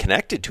deeply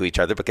connected to each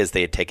other because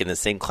they had taken the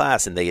same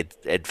class and they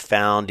had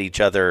found each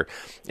other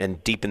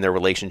and deepened their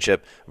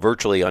relationship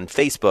virtually on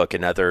Facebook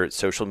and other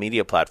social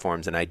media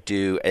platforms. And I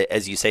do,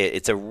 as you say,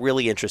 it's a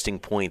really interesting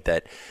point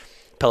that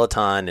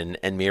Peloton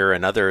and Mirror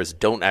and others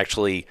don't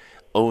actually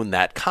own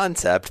that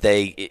concept.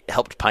 They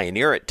helped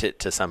pioneer it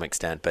to some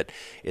extent, but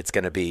it's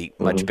going to be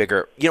much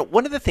bigger.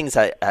 One of the things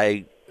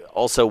I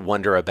also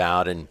wonder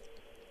about, and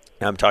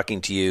I'm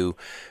talking to you,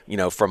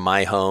 from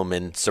my home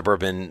in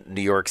suburban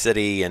New York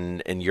City,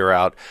 and you're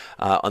out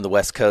on the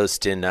West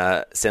Coast in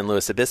San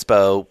Luis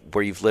Obispo,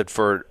 where you've lived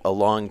for a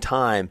long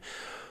time.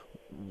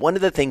 One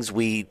of the things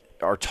we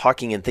are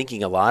talking and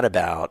thinking a lot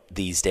about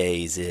these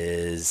days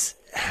is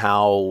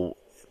how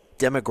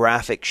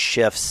demographic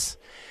shifts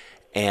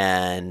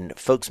and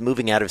folks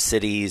moving out of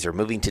cities or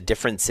moving to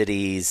different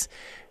cities,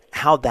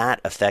 how that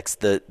affects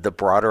the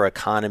broader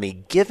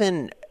economy,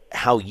 given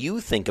how you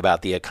think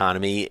about the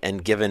economy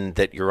and given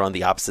that you're on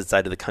the opposite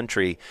side of the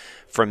country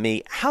from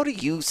me. How do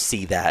you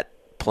see that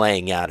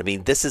playing out? I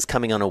mean, this is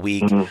coming on a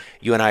week,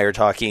 you and I are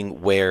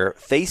talking, where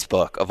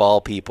Facebook, of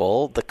all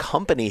people, the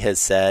company has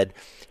said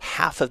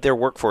half of their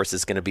workforce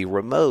is going to be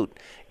remote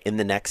in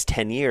the next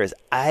 10 years.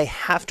 I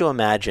have to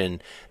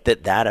imagine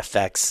that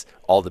affects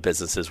all the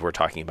businesses we're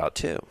talking about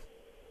too.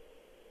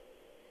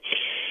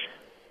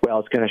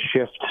 Well, it's going to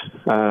shift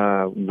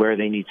where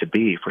they need to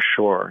be for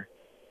sure.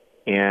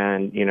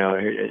 And,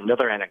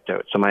 another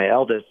anecdote. So my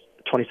eldest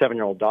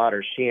 27-year-old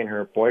daughter, she and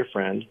her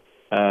boyfriend,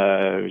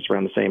 who's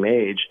around the same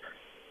age,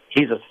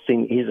 he's a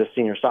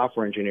senior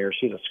software engineer.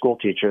 She's a school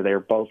teacher. They're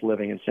both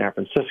living in San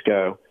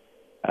Francisco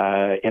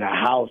in a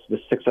house with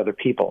 6 other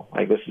people.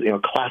 Like this,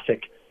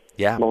 classic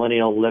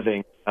millennial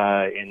living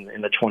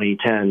in the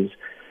 2010s.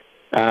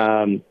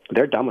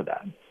 they're done with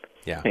that.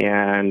 Yeah.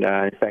 And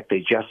in fact, they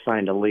just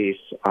signed a lease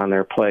on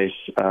their place,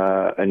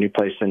 a new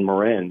place in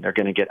Marin. They're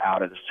going to get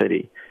out of the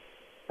city.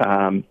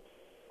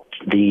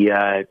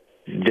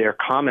 Their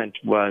comment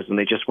was, and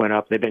they just went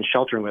up, they've been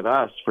sheltering with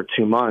us for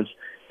 2 months.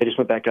 They just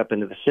went back up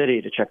into the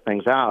city to check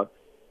things out.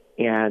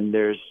 And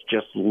there's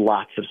just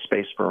lots of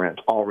space for rent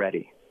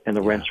already, and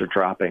the rents are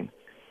dropping.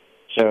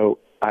 So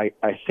I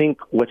think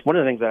what's one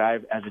of the things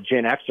that as a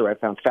Gen Xer, I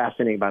found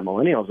fascinating by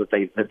millennials that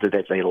they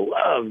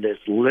love this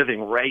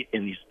living right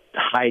in these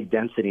high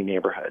density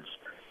neighborhoods,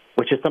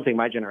 which is something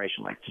my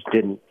generation just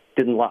didn't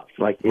love.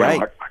 Like, you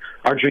know,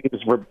 our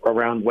dreams were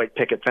around white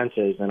picket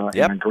fences and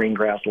a green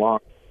grass lawn.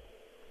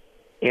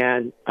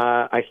 And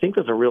I think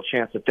there's a real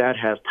chance that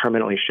has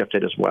permanently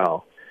shifted as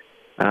well.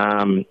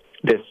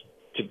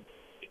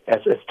 As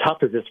tough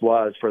as this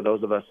was for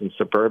those of us in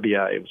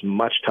suburbia, it was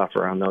much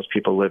tougher on those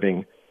people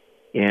living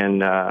in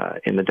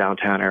the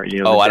downtown area.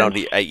 You know, I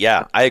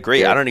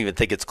agree. Yeah. I don't even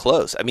think it's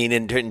close. I mean,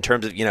 in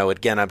terms of,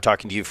 again, I'm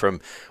talking to you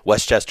from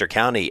Westchester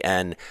County,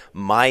 and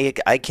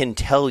I can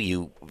tell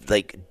you,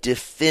 like,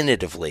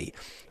 definitively,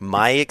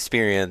 my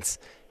experience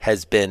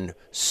has been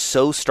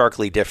so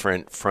starkly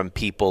different from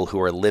people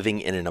who are living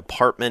in an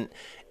apartment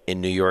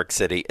in New York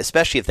City,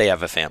 especially if they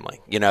have a family.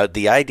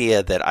 The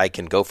idea that I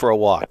can go for a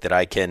walk, that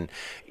I can,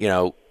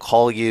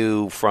 call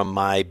you from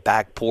my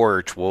back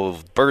porch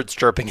with birds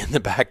chirping in the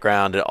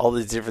background and all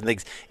these different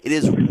things, it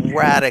is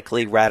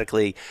radically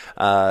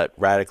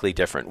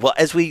different. Well,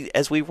 as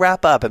we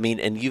wrap up, I mean,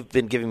 and you've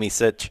been giving me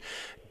such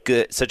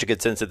a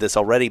good sense of this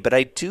already, but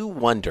I do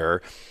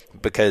wonder,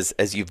 because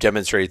as you've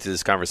demonstrated through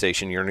this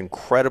conversation, you're an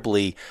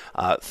incredibly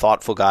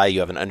thoughtful guy.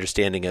 You have an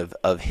understanding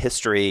of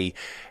history.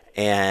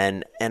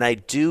 And I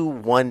do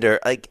wonder,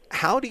 like,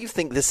 how do you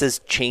think this has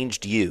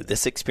changed you?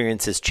 This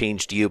experience has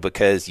changed you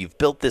because you've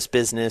built this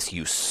business,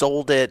 you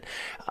sold it,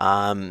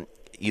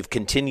 you've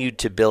continued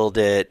to build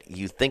it,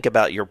 you think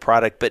about your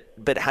product,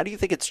 but how do you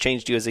think it's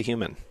changed you as a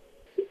human?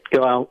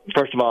 Well,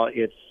 first of all,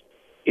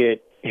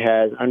 it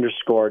has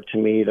underscored to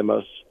me the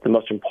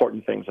most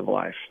important things of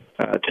life,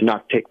 to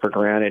not take for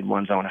granted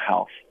one's own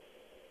health,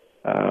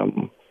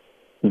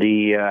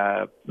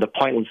 the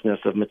pointlessness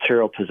of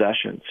material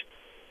possessions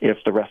if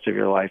the rest of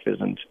your life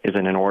isn't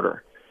in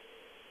order.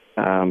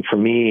 For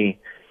me,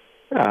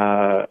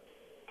 I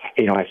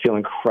feel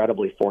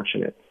incredibly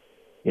fortunate.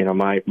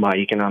 My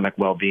economic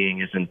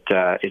well-being isn't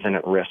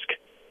at risk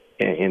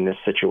in this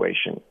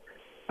situation.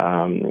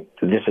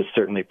 This has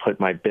certainly put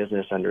my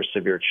business under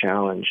severe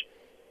challenge.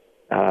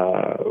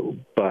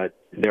 But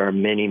there are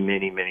many,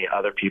 many, many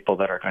other people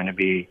that are going to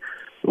be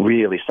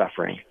really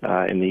suffering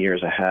in the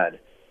years ahead.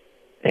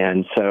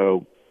 And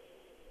so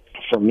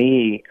for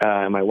me,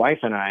 my wife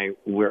and I,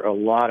 we're a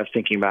lot of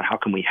thinking about how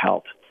can we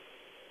help.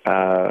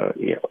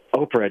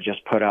 Oprah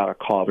just put out a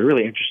call, but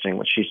really interesting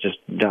what she's just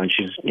done.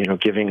 She's,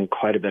 giving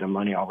quite a bit of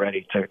money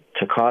already to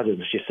causes.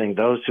 And she's saying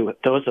those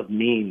of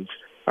means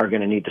are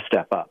going to need to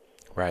step up.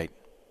 Right.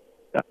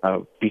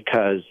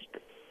 Because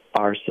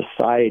our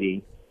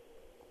society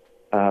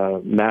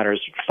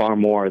matters far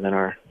more than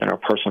our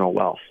personal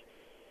wealth.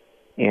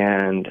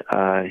 And,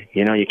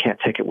 you can't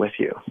take it with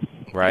you.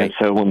 Right. And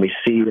so when we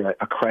see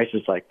a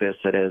crisis like this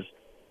that has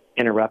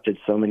interrupted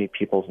so many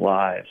people's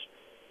lives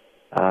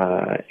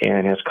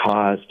and has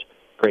caused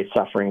great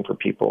suffering for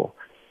people,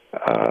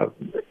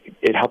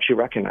 it helps you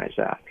recognize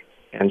that.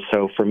 And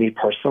so for me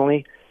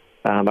personally,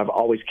 I've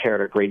always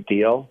cared a great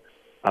deal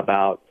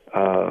about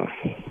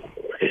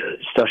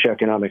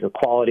socioeconomic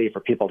equality, for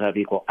people to have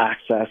equal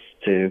access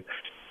to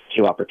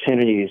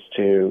opportunities,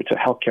 to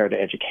healthcare, to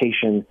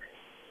education.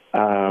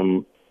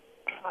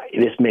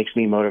 This makes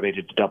me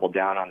motivated to double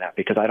down on that,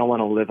 because I don't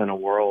want to live in a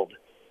world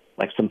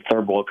like some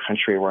third world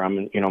country where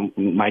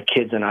my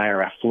kids and I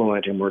are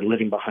affluent and we're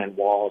living behind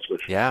walls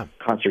with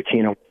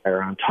concertina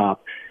wire on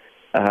top.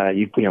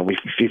 If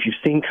you've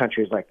seen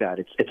countries like that,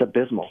 it's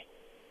abysmal.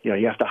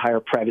 You have to hire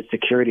private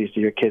security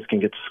so your kids can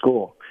get to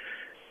school.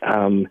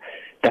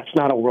 That's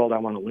not a world I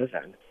want to live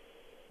in.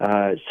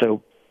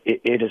 So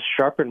it has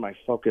sharpened my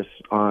focus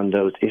on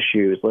those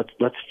issues.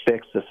 Let's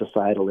fix the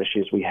societal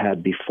issues we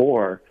had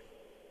before,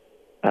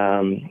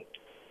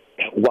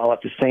 while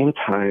at the same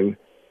time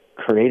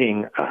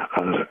creating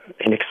an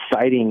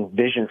exciting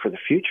vision for the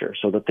future,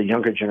 so that the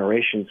younger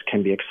generations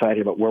can be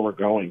excited about where we're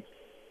going,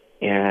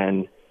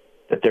 and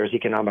that there's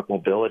economic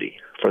mobility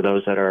for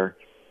those that are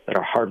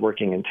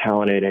hardworking and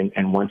talented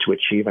and want to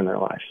achieve in their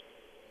life.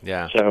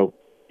 Yeah. So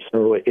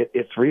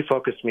it's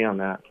refocused me on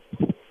that.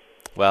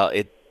 Well,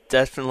 it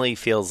definitely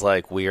feels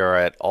like we are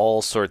at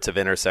all sorts of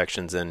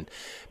intersections and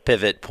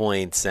pivot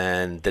points,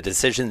 and the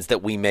decisions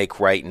that we make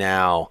right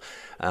now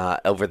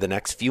over the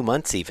next few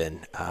months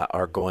even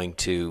are going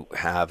to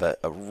have a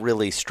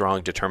really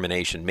strong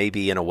determination,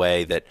 maybe in a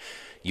way that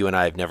you and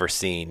I have never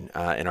seen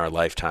in our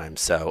lifetime.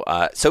 So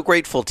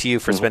grateful to you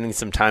for spending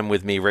some time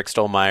with me, Rick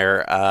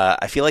Stolmeyer.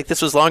 I feel like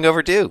this was long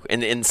overdue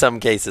in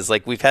some cases.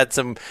 Like, we've had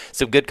some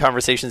good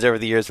conversations over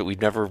the years, but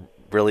we've never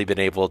really been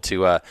able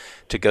to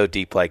go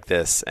deep like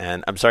this.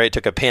 And I'm sorry it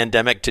took a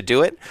pandemic to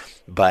do it,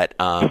 but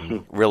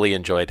really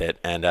enjoyed it,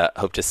 and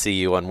hope to see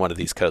you on one of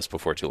these coasts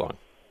before too long.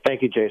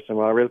 Thank you, Jason.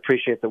 Well, I really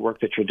appreciate the work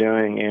that you're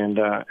doing, and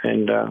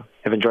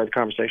have enjoyed the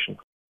conversation.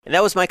 And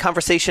that was my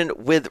conversation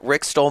with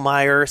Rick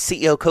Stollmeyer,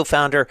 CEO,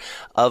 co-founder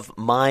of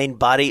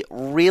Mindbody.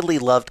 Really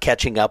loved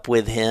catching up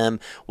with him.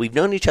 We've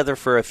known each other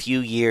for a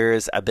few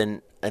years. I've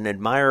been an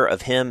admirer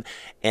of him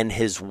and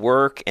his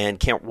work, and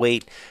can't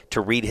wait to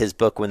read his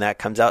book when that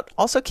comes out.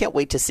 Also can't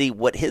wait to see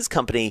what his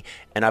company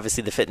and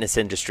obviously the fitness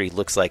industry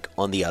looks like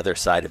on the other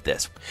side of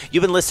this.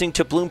 You've been listening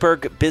to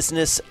Bloomberg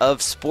Business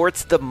of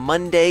Sports, the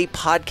Monday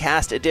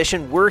podcast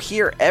edition. We're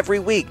here every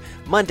week,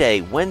 Monday,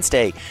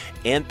 Wednesday,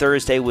 and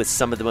Thursday, with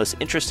some of the most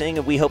interesting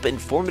and we hope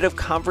informative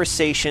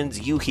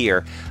conversations you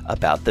hear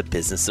about the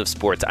business of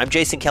sports. I'm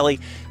Jason Kelly.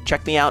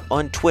 Check me out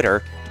on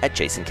Twitter at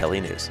Jason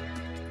Kelly News.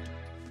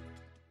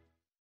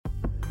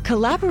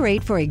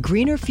 Collaborate for a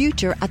greener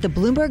future at the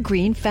Bloomberg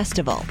Green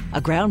Festival,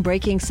 a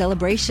groundbreaking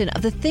celebration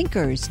of the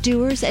thinkers,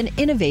 doers, and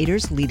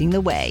innovators leading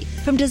the way.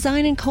 From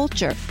design and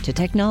culture to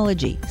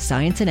technology,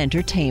 science, and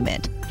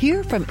entertainment.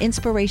 Hear from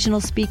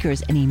inspirational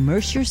speakers and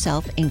immerse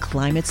yourself in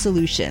climate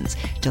solutions.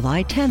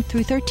 July 10th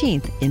through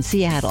 13th in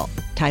Seattle.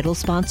 Title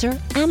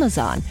sponsor,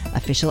 Amazon.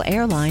 Official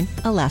airline,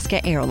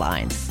 Alaska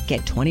Airlines.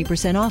 Get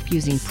 20% off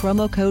using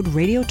promo code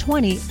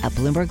radio20 at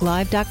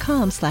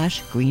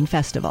BloombergLive.com/Green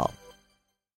Festival.